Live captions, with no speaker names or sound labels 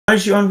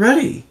is you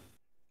unready?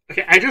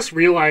 Okay, I just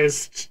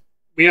realized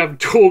we have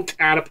dual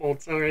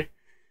catapults, alright.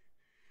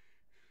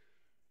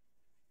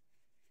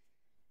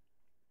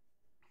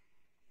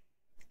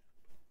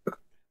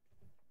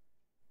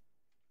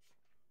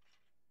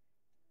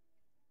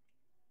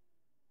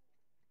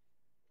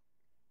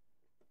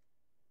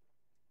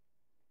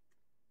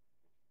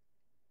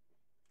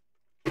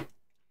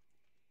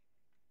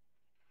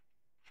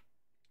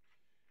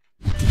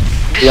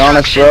 To be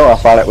honest, bro, I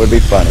thought it would be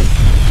funny.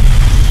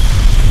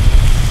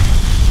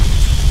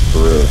 For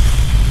real.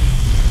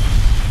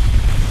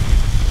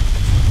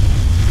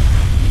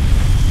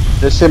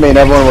 Just mean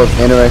everyone was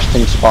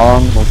interesting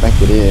spawn. I don't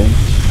think it is.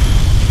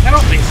 I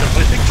don't think so.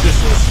 I think this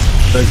is...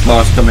 Big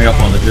boss coming up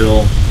on the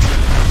hill.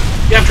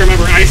 You have to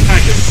remember, Ice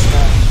Pack is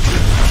small.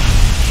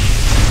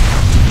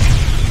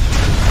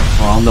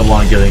 Well, I'm the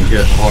one getting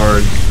hit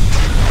hard.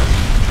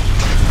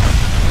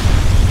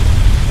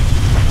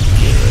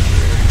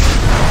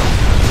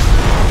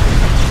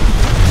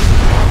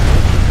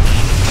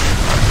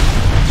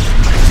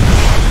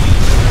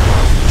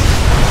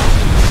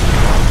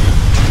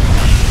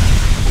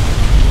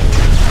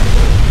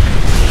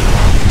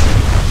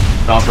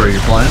 Topper, are you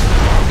playing?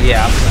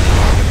 Yeah, I'm playing.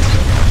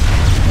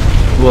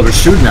 Well, they're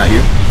shooting at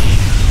you.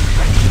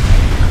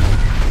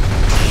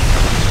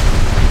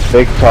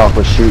 Big Talk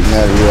was shooting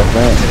at you, I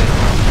think.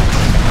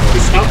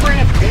 Is Topper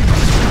at the game?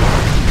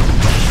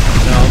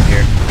 No, I'm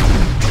here.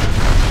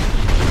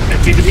 I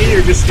think to me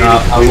you're just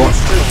standing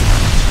still.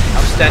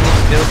 I'm standing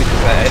still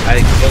because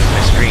I closed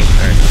my screen.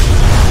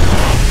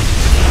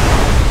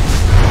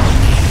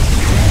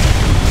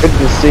 Good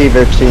to see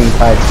their team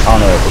fights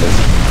honorably.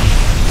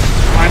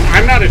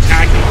 I'm not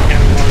attacking him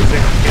while he's in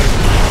the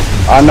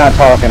game. I'm not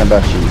talking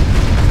about you. I'm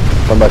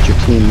talking about your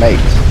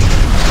teammates.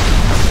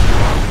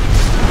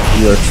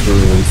 You're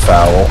truly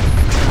foul.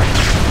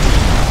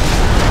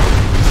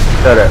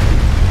 Shut up.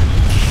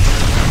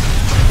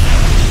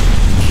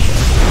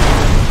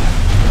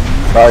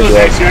 Sorry, Oh,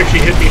 nice, you actually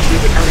hit me through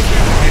the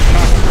hurricane. Nice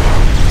shot.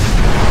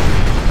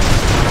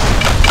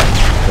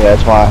 Yeah,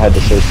 that's why I had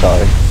to say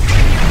sorry.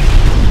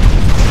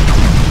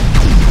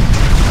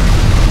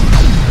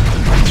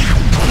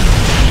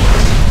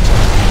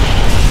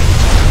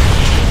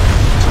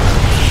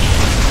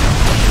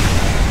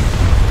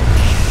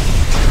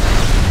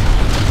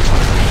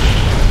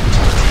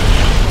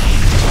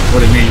 What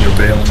do you mean you're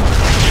bailing?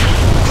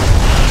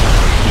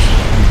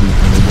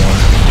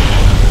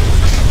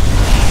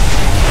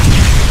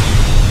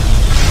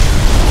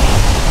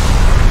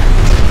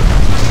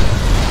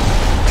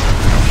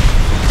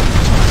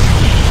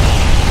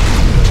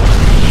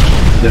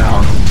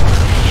 Down.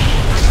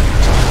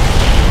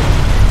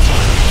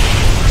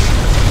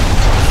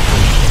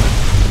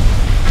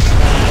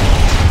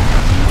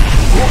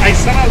 Well, I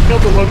somehow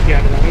killed the Loki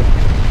out of that.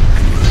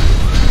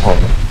 Oh.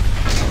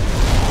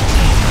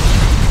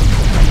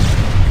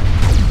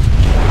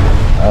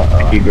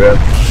 He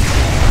grabbed.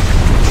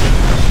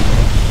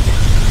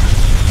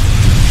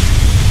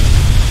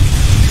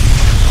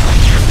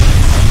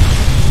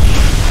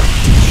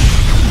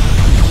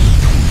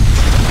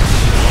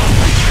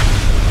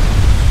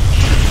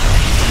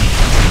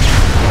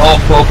 All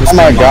focused. Oh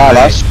my god,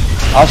 I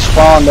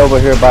spawned over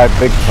here by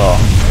Big Talk.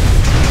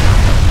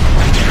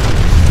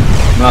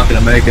 I'm not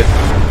gonna make it.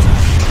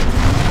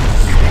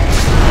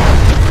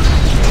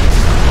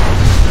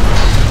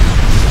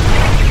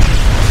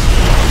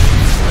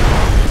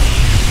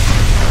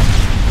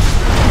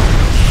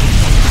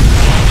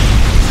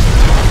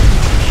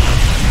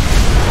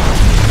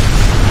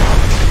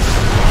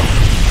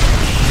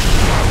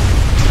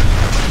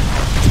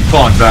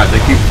 Falling back, they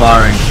keep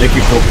firing, they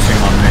keep focusing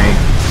on me.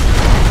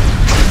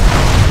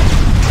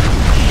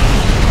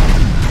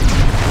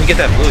 We get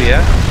that blue,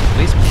 yeah?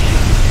 Please.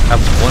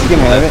 Have one. You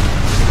can have it.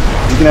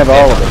 You can have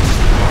all of it.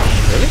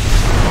 Really?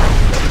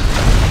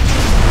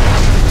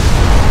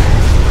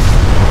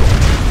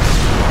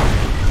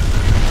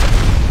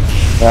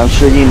 Yeah, I'm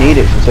sure you need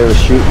it since they were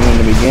shooting you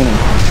in the beginning.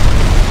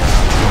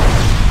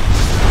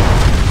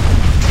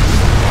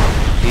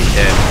 He's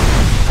dead.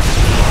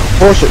 Of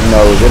course it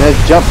knows, it has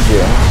jump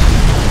gems.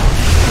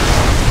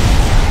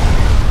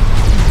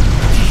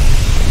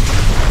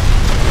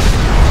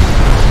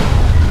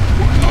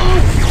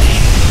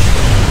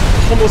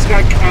 Almost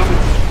got caught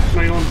with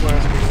my own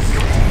blaster.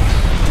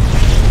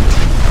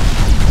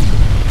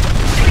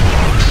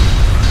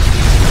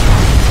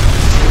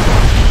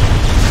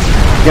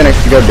 You're gonna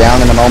go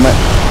down in a moment.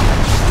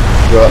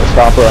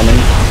 Stop her, I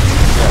mean.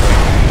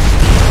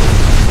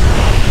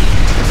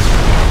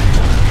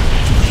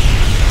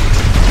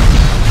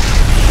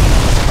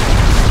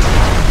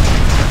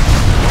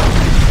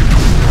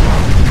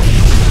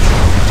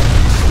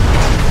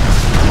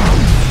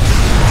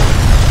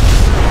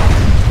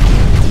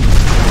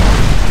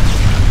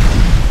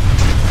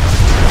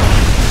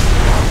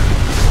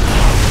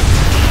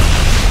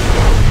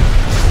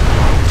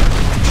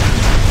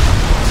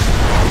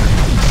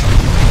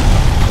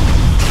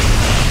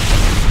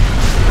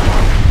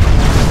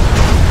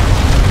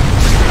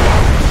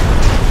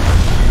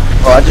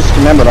 I just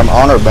remembered I'm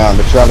honor bound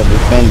to try to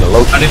defend the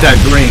local. I need that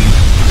green.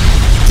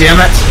 damn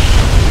it!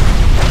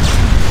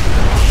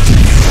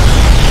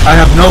 I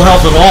have no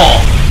health at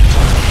all!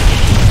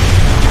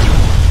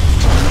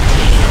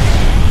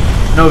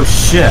 No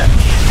shit.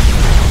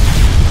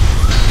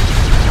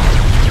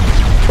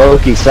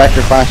 Loki,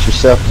 sacrifice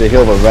yourself to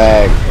heal the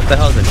rag. What the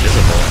hell is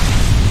invisible?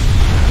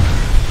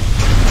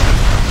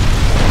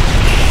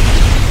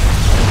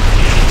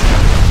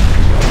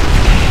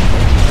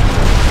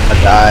 I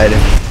died.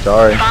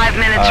 Sorry. 5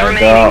 minutes I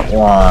remaining.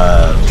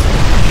 got one.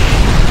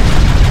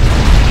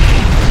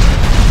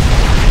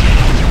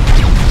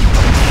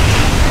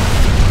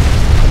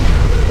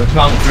 They're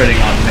concentrating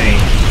on me.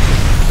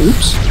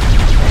 Oops.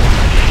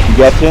 You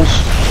got this?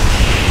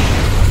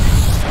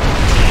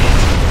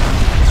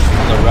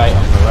 On the right,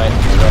 on the right,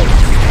 on the right.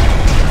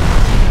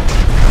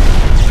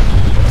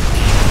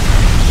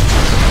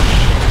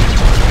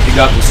 You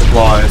got the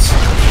supplies.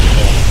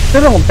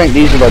 I don't think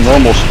these are the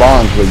normal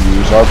spawns we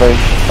use, are they,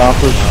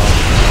 Conquer?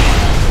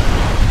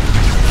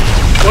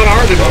 What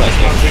are the normal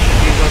spawns we can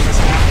use on this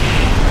map?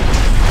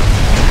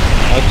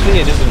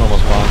 Actually, it is a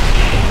normal spawn.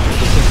 It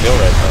doesn't feel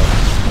right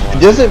though. It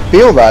doesn't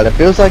feel right. It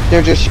feels like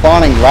they're just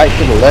spawning right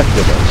to the left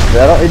of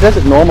us. It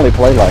doesn't normally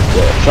play like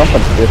that.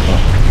 Something's different.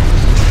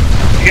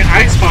 Yeah,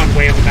 I spawned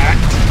way in the back.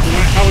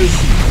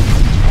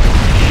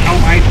 How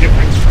am I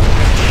different?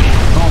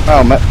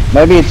 Oh,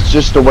 maybe it's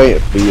just the way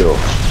it feels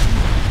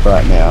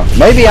right now.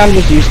 Maybe I'm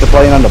just used to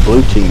playing on the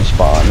blue team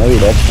spawn. Maybe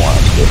that's why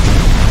it's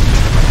different.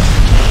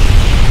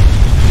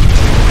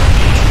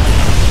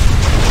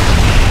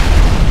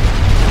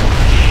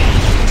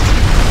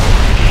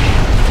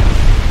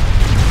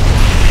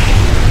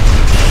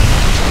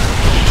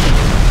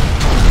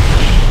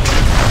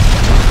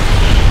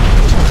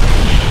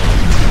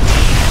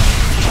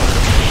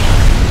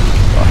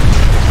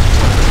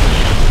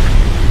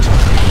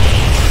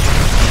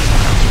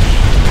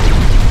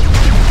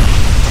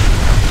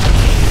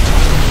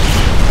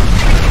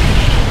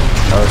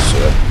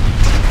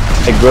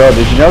 Hey Grub,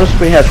 did you notice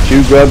we have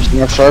 2 grubs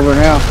in our server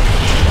now?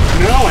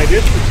 No, I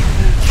didn't.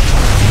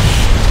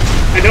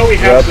 I know we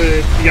have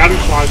the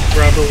unclogged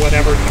grub or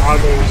whatever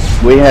toggles.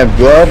 We have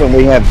Grub and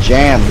we have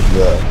Jammed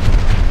Grub.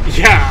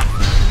 Yeah.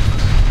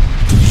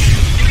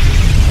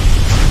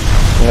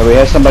 Yeah, we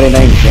have somebody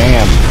named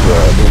Jammed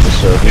Grub in the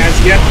server. It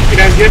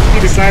has yet to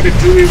be decided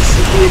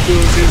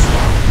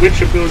which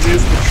of those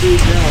is the true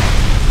grub.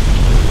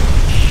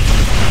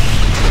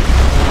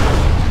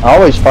 I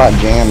always thought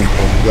Jammed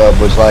Grub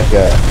was like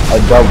a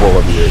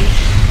double of yours,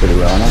 to be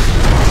honest.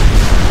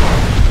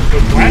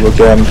 What? Look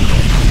at him.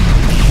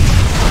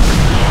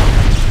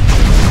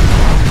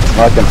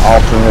 Like an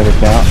alternate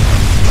account.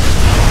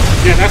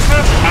 Yeah, that's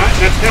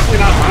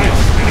definitely not mine.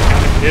 That account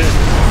if it is.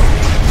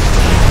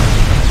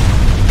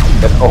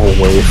 Get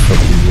away from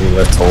me,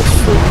 that's all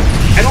free.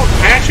 I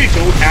actually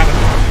don't have it.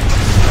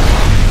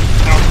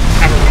 I don't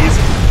have a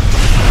reason.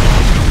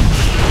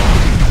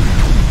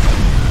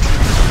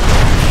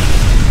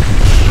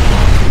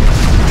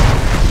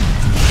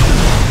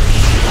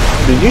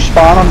 Did you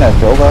spawn on that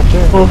hill out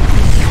there?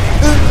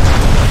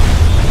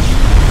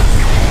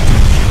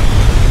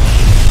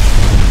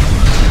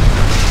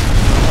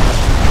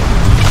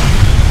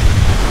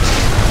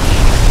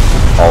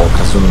 All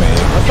because of me.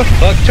 What the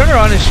fuck? Turn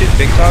around and shoot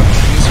Big Talk.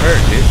 He's hurt,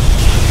 dude.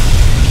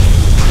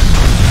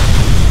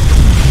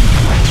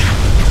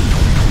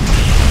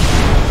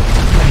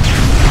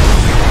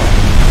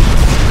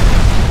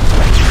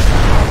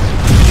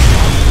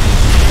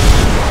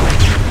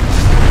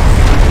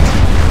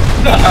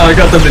 I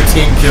got them to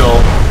team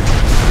kill.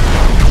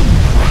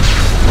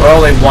 We're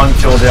only 1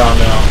 kill down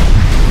now.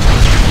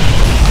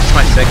 It's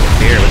my second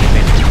beer. What do you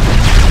mean?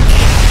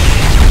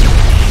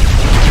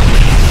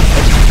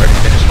 First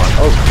finish one.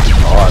 Oh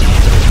god.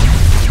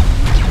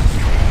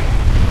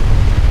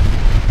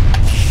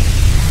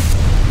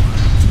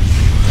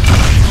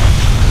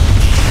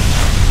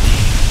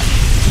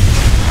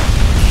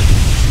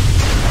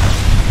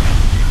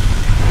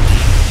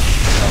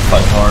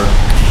 Fight hard.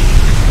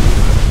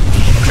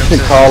 To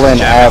call in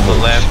Jack on the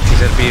average. left. He's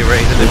gonna be right.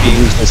 He's gonna be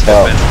Use this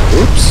help.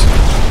 Oops.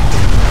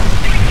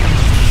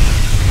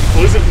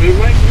 What is it,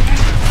 Moonlight?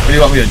 What do you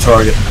want me to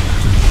target?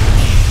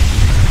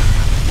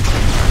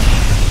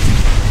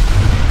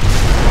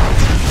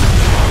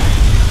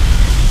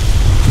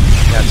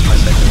 That's my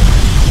second one.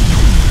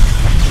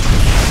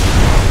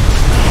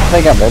 I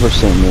think I've ever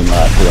seen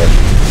Moonlight play.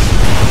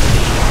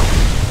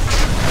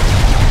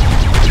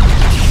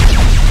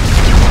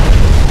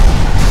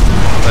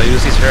 Oh,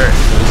 Uzi's hurt.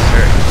 Uzi's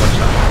hurt. One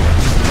shot.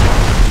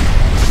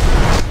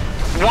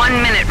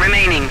 1 minute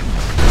remaining.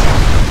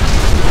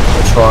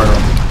 Which harder?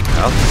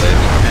 I'll play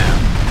it now.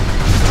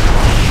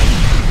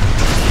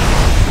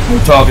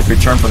 We'll talk if we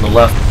turn from the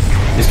left.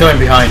 He's coming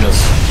behind us.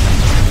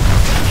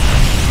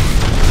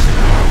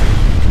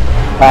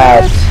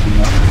 Tied.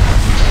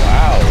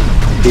 Wow.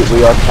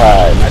 We are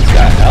tied. That's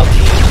got help.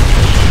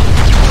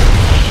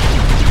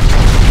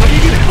 How do you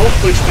get health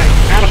glitch that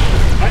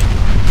catapult? What?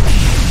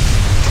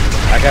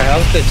 I got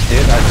health glitch,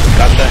 dude. I just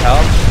got the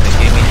health. And it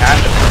gave me half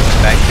and then it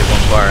went back to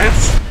 1 bar.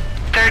 That's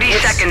 30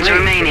 seconds strange.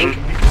 remaining.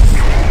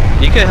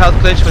 You can health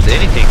glitch with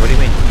anything. What do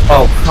you mean?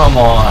 Oh, come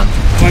on.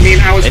 Well, I mean,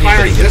 I was Anybody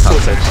firing gets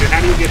missiles health at you. How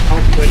do you get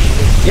health glitch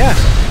with... Yeah,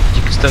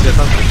 you can still get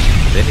health glitch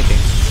with anything.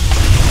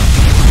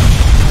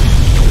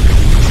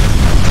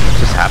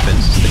 It just happens.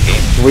 It's the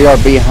game. We are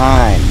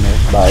behind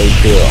by a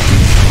kill.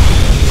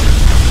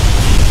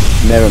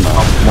 Never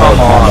mind. Come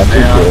on, that's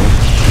man. good.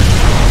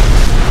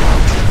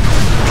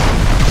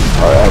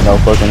 Alright, no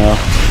fucking hell.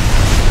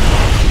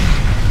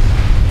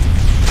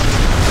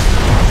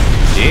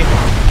 Gee.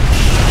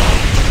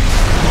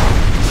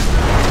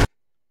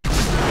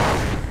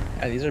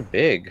 Yeah, these are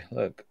big.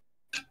 Look.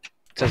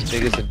 It's as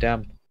big as the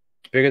damn...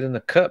 bigger than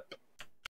the cup.